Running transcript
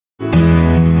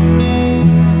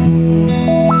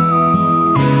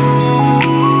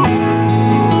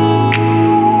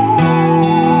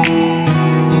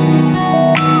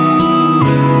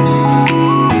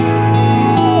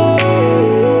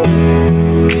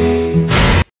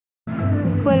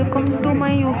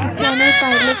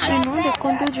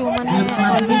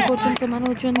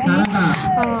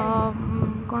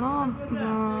कौन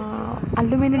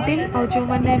आलुमिनी टीम और जो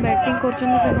मैंने बैटिंग कर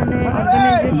ऑर्गेनाइजर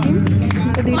टीम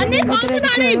तो दुईटा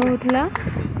खेल होता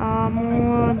मु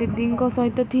दीदी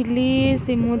सहित थी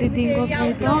सिमु दीदी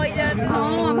सहित कौन होता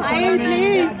खाली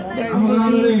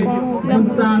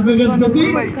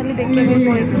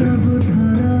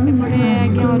देखा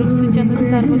आज्ञा अरूप चंदन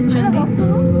सार बस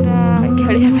पूरा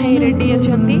खेलिया रेडी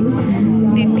अच्छा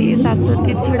दीदी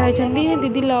शाश्वती छिड़ाई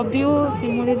दीदी लव यू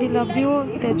सिमु दीदी लव यू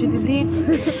तेजु दीदी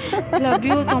लव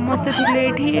यू समस्ते थे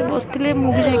बसते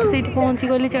मुझे जाकि पहुँची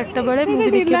गली 4टा बेले मुझे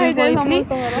देखा देखो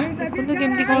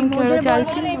केमती कौन खेल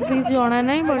चलती किसी जना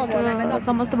ना बट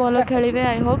समस्त भल खेलें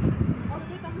आई होप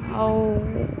आ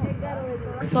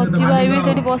सची भाई भी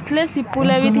से बसते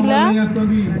सिपुला भी थी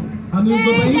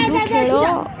खेल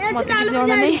मत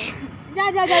जना नहीं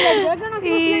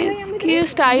कि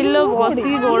स्टाइल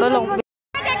बसी गोड़ लंबे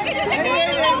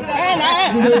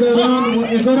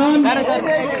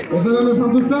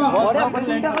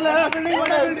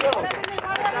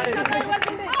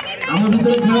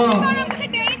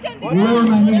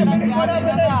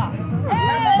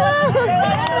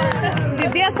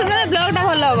दीदी आस ब्लॉगटा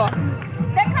भल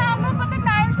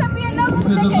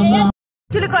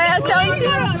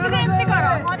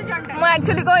हम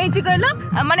एक्चुअली कह कहल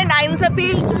माने 9 से पी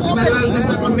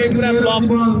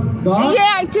ये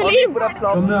एक्चुअली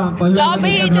क्लब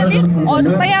और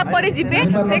भाई जीवे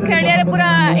से खेलिया पूरा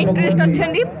इंटरेस्ट अच्छा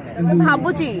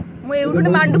भावुची मुझे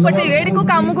मांडू पटे ये को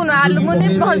काम को आलुमिनी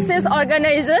वर्सेस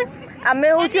ऑर्गेनाइजर आमे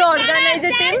हूँ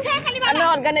ऑर्गेनाइजर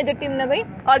टीम ना भाई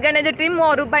ऑर्गेनाइजर टीम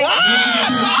और भाई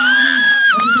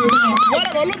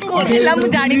मुझे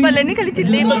जानी पारे खाली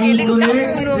चिल्ले पकेली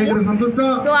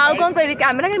सो आउ कौन कह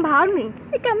कैमरा कहीं बाहर नहीं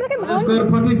कैमरा कहीं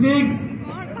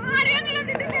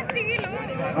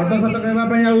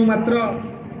मात्र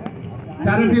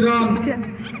 4टी रन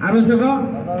आवश्यक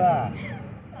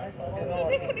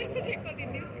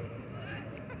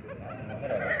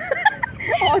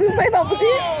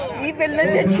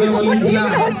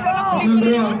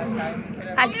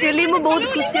एक्चुअली मु बहुत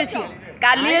खुशी अच्छी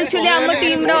काली एक्चुअली आम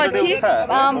टीम अच्छी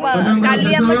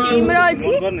काली आम टीम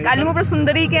अच्छी काली मुझे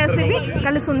सुंदर ही आसबी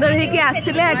काली सुंदर ही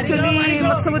आसले एक्चुअली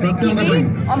मत सब देखिए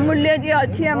अमूल्य जी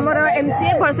अच्छी आमर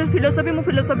एमसीए वर्सेस फिलोसफी मु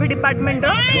फिलोसफी डिपार्टमेंट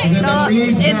तो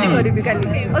एंट्री करी काली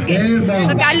ओके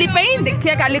सो काली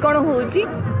देखिए काली कौन हो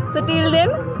so till then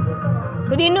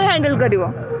Rinu handle करिवो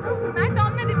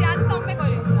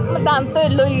दाम तो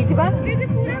लो ही थी बात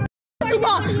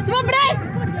सुबह ब्रेक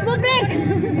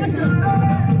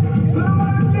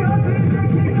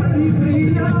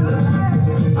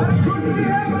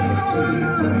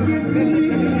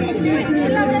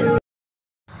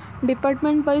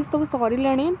डिपार्टमेंट वाइज सब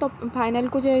सर तो फाइनल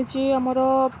को जाइए आमर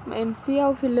एमसी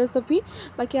आ फिलोसफी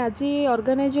बाकी आज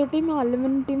ऑर्गेनाइजर टीम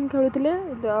आलुमिनी टीम खेलुले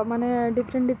माने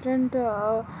डिफरेंट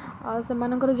से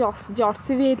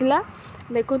जर्सी भी होता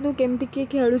देखो केमती किए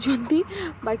खेलुंट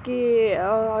बाकी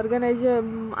ऑर्गेनाइजर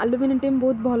आलुमिनी टीम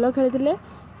बहुत भल खेलते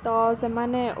तो से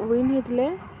विन होते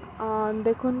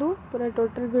देखु पूरा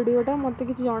टोटल वीडियोटा मत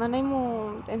किसी जाना नहीं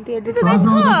मुझे एडिट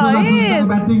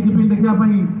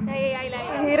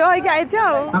हीरो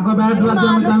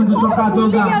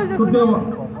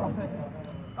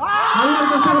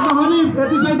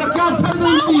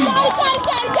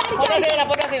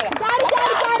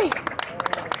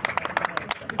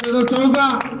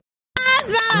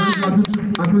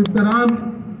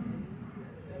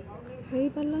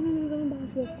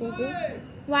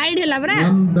वाइड है लबरा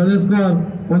दरेस्कर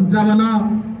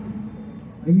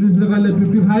 55 इंग्लिश रे कहले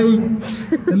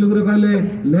 55 तेलुगु रे कहले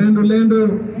लैंड और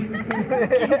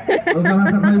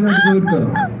भाषा कहबे कोड करो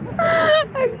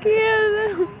के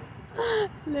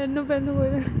लेनो पेनो कोइ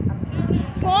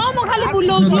कम खाली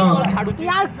बुलौची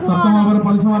यार सप्तम ओवर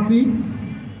परिसमाप्ति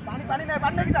पानी नहीं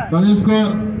जा दरेस्कर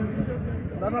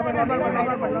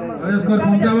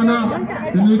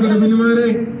 55 तीन विकेट विनिमय रे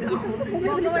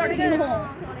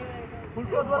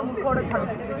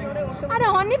अरे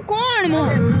हनी कौन मो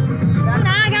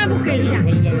ना क्या भूखे दिया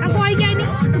आ कोई क्या नहीं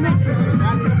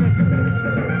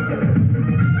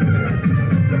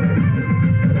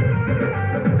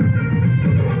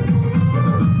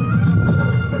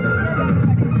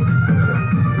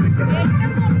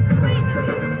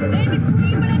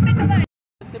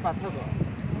से पाठक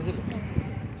बुझिले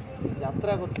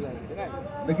यात्रा करथिला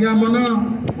देखिए मन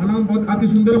बहुत अति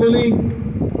सुंदर बोली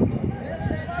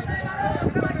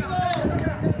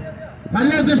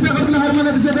मारने चेष्टा करथिला हरमन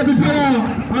दिशा बिफल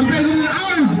अंपायर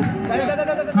आउट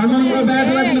हरमन को बैट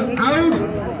लग आउट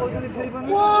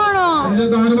कोन ये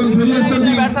तो हरमन फेरी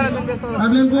आछथि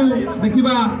आपले को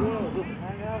देखिबा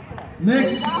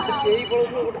नेक्स्ट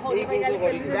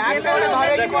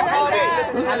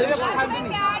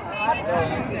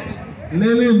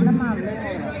लेलिन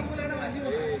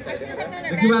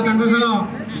देखिबा तांको खेल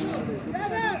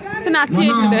से नाची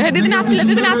हे दीदी नाचिले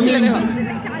देखो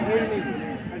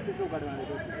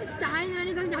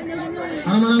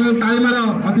हम टाइमर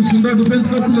अति सुंदर डिफेंस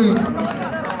करथिले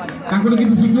तांको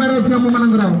किछि सिखबार अछि हम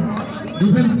मानकर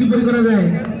डिफेंस की परि करा जाए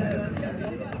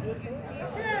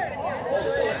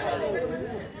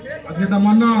अच्छा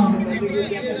मन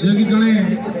जो कि जने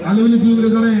अलुमिनी टीम रे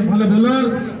जने भले बॉलर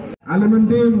अलुमिनी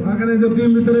टीम ऑर्गेनाइजर टीम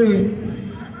भितरे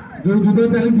जो युद्ध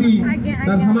चली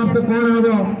तार समाप्त कौन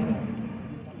हबो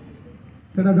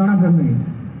सेटा जाना पड़नी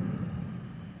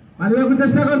मारिबा को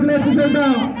चेष्टा करथिले कि सहित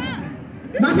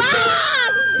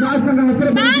सात टका हाथ रे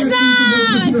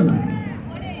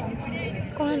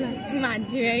कौन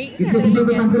माजी भाई किछि तो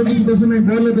तांकर किछि दोष नहीं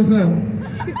बॉल दोष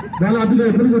बॉल अधिक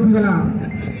ऊपर उठी गला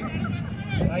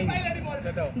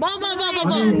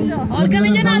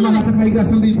ऑर्गेनाइजर अलुमिनी खाई का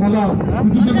संदीप भलो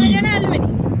ऑर्गेनाइजर अलुमिनी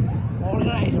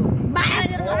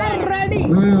रेडी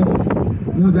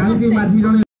मु जानछि माझी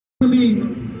जने संदी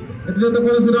एते तो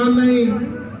कोन से रन नहीं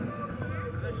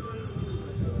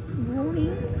भौणी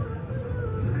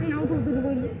आई आउट हो दुनु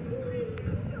बोल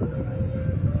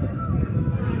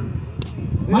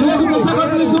मारने की चेष्टा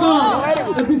करथिले सुनो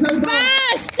एति सहित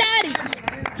बस चारी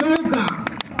चौका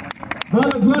बॉल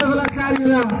जुआर गला 4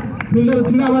 गला फील्डर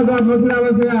छिड़ा बाजा न छिड़ा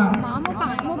बाजा मामो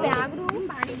बैग रू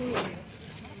पानी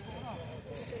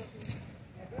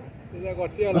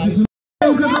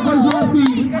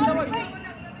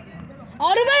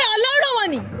और भाई अलाउड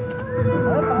होवनी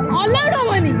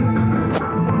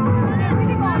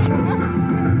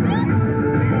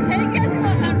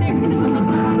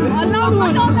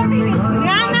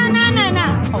ना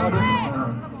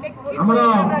हमरा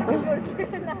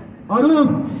अरु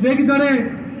देखि जने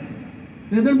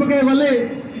प्रेजेंट पके गले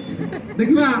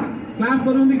देखिबा क्लास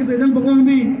करूंदी कि प्रेजेंट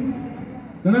पकोंदी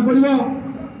जना पड़िबो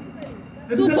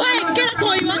सुबह एके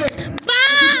खोइबा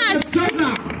बस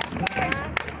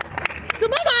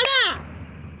सुबह बड़ा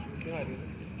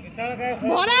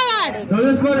भरा वार्ड दल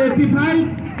स्कोर 85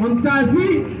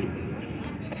 85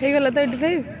 हे गला तो 85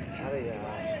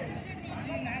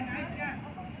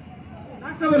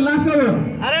 लास्ट ओवर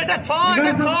अरे एटा 6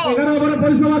 11 ओवर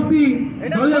परिसमाप्ति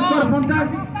दल स्कोर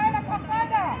 85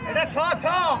 एटा 6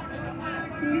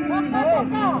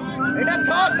 एटा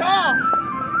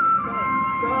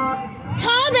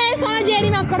 6 बे सोना जेरी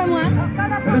मकड़ मुआ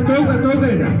एटा चौका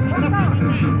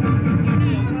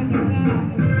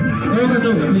एटा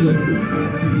चौका ठीक है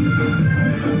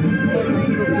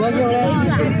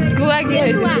गुआ के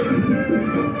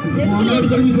ऑनलाइन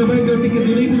कभी सबै गति के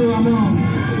दूरी को हम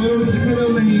तो देखा जाऊ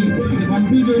नहीं से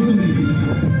कंफ्यूज होउछुंदी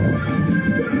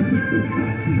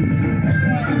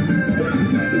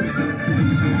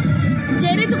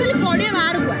जेरी तो खाली पड़े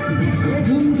बाहर को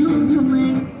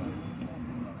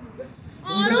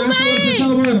और भाई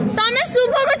तमे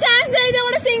शुभ को चांस दे दे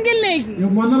गोटे सिंगल लेकी ये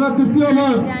मनरा तृतीय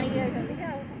ओवर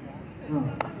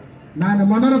ना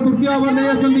मनरा तृतीय ओवर नहीं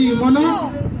आछंदी मन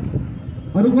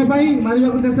अरुको भाई मारिबा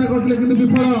को चेष्टा करथिले किंतु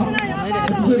विफल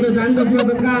से जानि रखिबा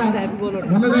दरकार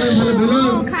मन जाने भले बोलर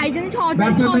खाइ जने 6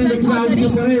 बैट्समैन नहीं देखिबा आउट के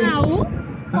परे आउ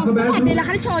ताको बैट हटेला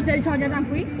खाली 6,000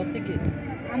 तांकुई सत्य के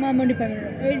हम डिपार्टमेंट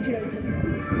एड छिड़ा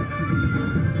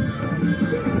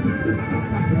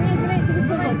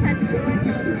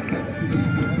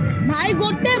भाई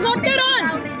गोटे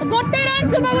रन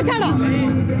सुबह को छाड़ो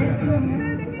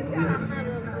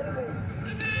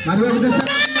मारिबा को चेष्टा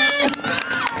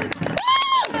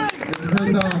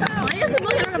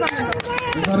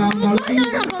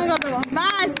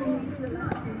बस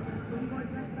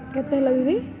केते हला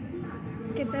दीदी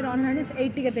केते रन हाने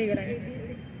 80 केते गरा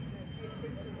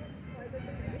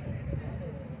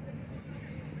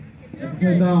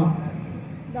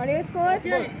दड़े स्कोर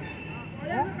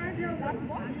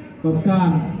कप्तान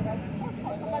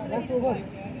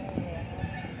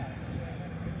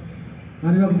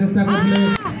मारिबा को चेष्टा करथिले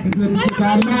किंतु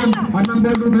चारमान अनम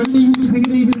बॉल धरली फेंकी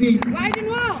दी बिंदी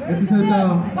एति सहित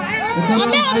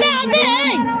अबे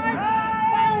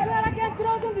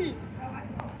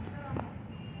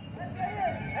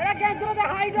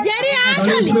जेरी आ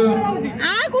खाली आ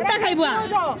कुटा खाइबा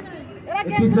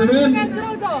 87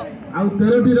 आउ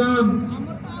 13 रन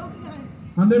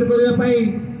 100 करिया पाई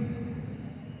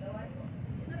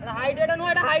हाइट एटा नो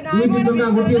एटा हाइट दुई टका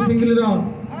गोटे सिंगल रो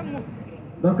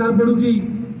दरकार पडुची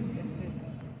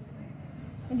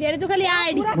जेरी तो खाली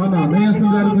आईडी मन नहीं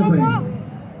असुगार को पाई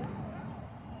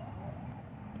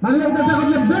मारिबा चेष्टा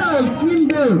करले बॉल क्लीन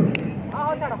बॉल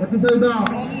एति सहित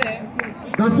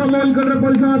 10 बॉल कर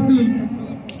परिसमाप्ति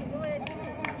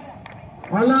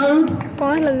ऑल आउट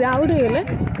कौन है आउट हो गए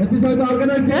एति सहित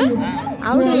ऑर्गेनाइज टीम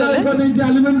आउट हो गए को नहीं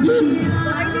एलिमेंट टीम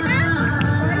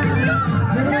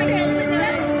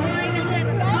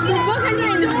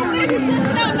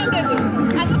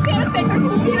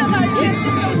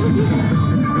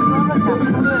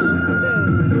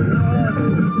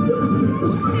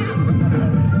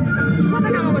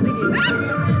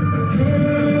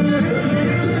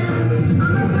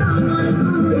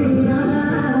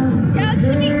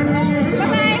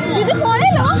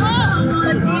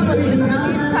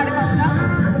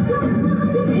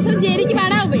जेरी की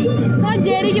बाड़ा भाई सर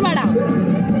जेरी की बाड़ा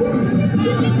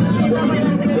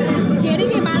जेरी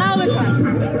की बाड़ा हो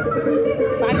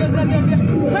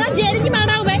सर जेरी की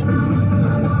बाड़ा हो भाई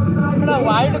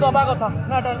वाइड दबा कथा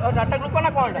ना डाटा ग्रुप ना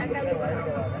कोन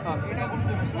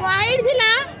वाइड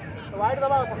थिला वाइड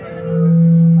दबा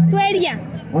तू एडिया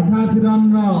 88 रन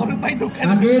और भाई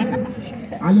टार्गेट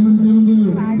एलिमेंट टीम को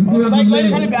जितिबा गले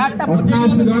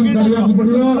 88 रन करबा को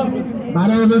पड़ियो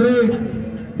 12 ओवर रे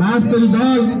 72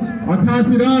 दल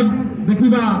 88 रन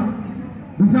देखिबा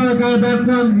विशालकाय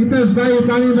बैट्समैन हितेश भाई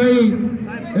पानी भाई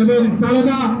एवं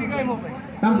सारदा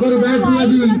ताकर बैट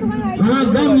आज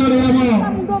धड़ाधम लड़ाबो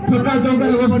छक्का चौका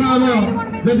वर्षा हबो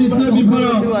यदि से विफल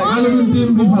एलिमेंट टीम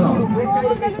विफल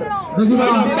देखिबा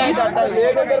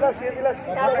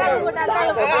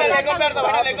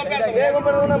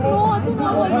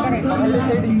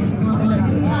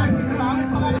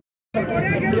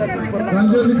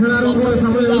रंजन खिलाड़ियों को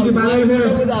समय के बारे में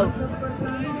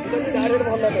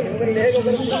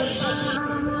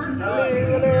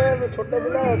छोटा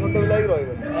पिला ही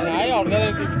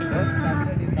रहिबो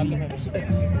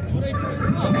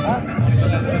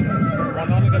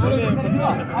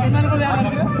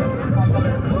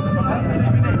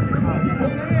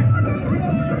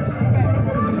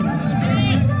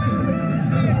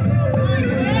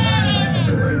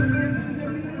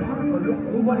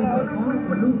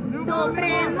तो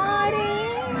प्रेम रे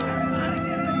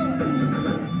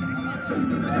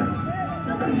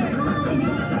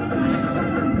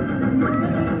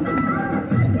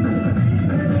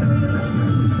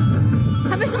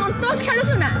हमें संतोष खेल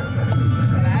सुना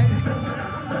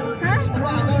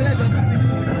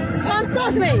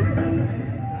संतोष भाई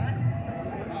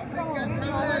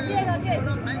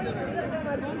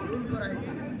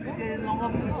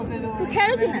तू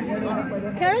खेलु ना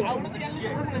खेलु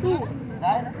तू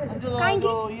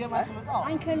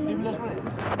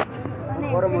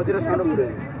और मझिरे साउंड पुरे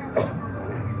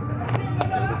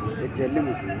ए जेली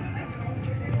मुठी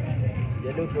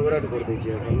जेली फेवरेट कर दे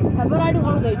छै फेवरेट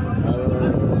कर दे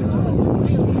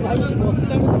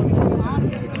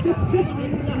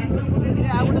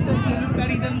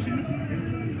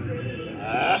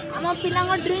हम पिला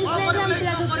ड्रिंक्स ब्रेक हम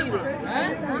पिला को पीबे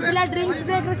पिला ड्रिंक्स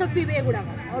ब्रेक रे सब पीबे गुडा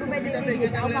और रुपए दे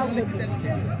आउ काउ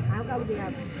दे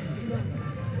आप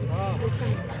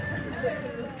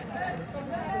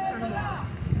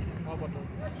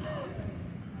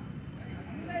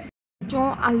जो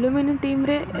आलुमिनी टीम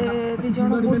रे दी जण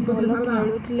बहुत भल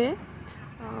खेलुथिले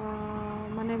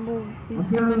माने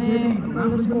माने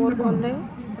भल स्कोर करले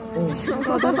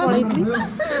सदा पळैथि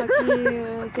बाकी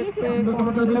केते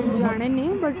जाने नहीं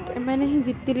बट मैंने ही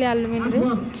जीतिले आलुमिनी रे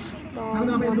तो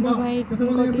मनु भाई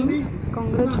को टीम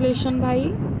कांग्रेचुलेशन भाई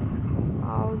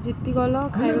आ जीति गल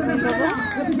खाइबा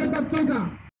दबो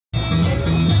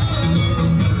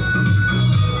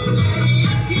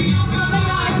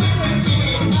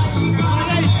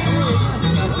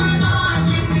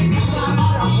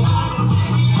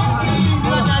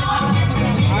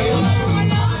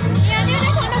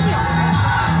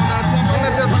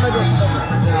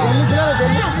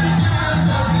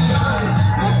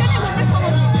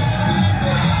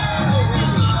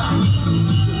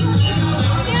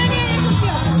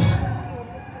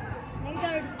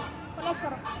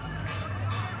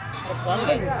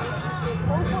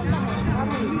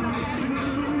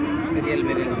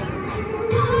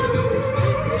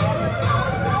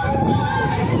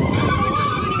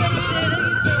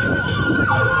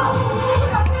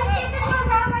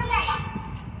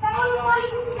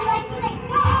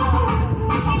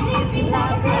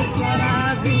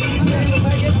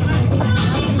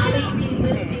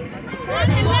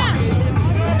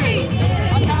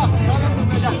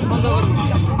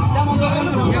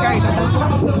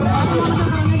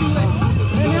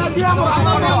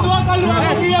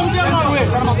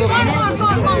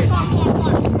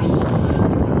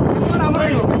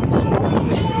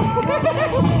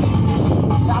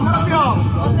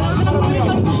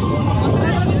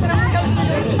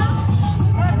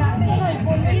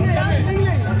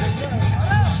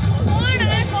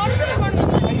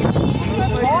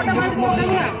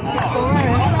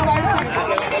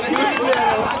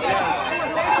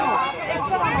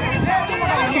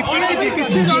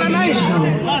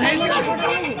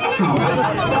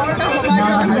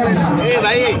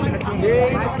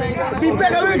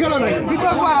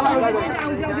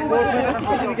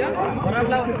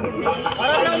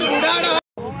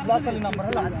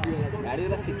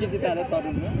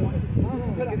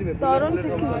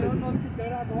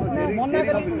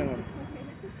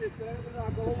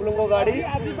गाड़ी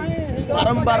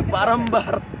बारंबार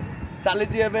बारंबार चली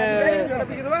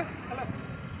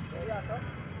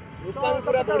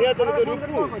पूरा बढ़िया चलते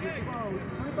रूपू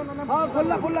हाँ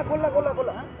खोला खोला खोला खोला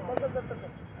खोला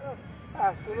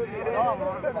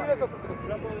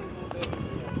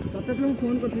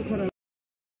फोन करते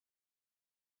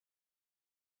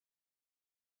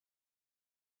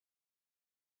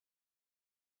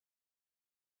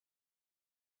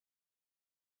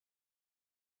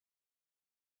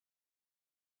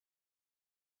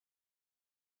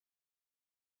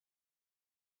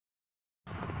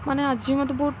माने आज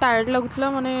मत बहुत टायर्ड लगुला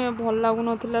माने भल लगुन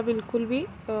बिल्कुल भी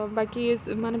बाकी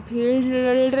माने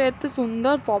फील्ड रे एत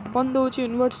सुंदर पवन दौर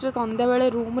यूनिवर्सिटी संध्या बेले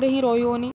रूम रे ही रही होनी।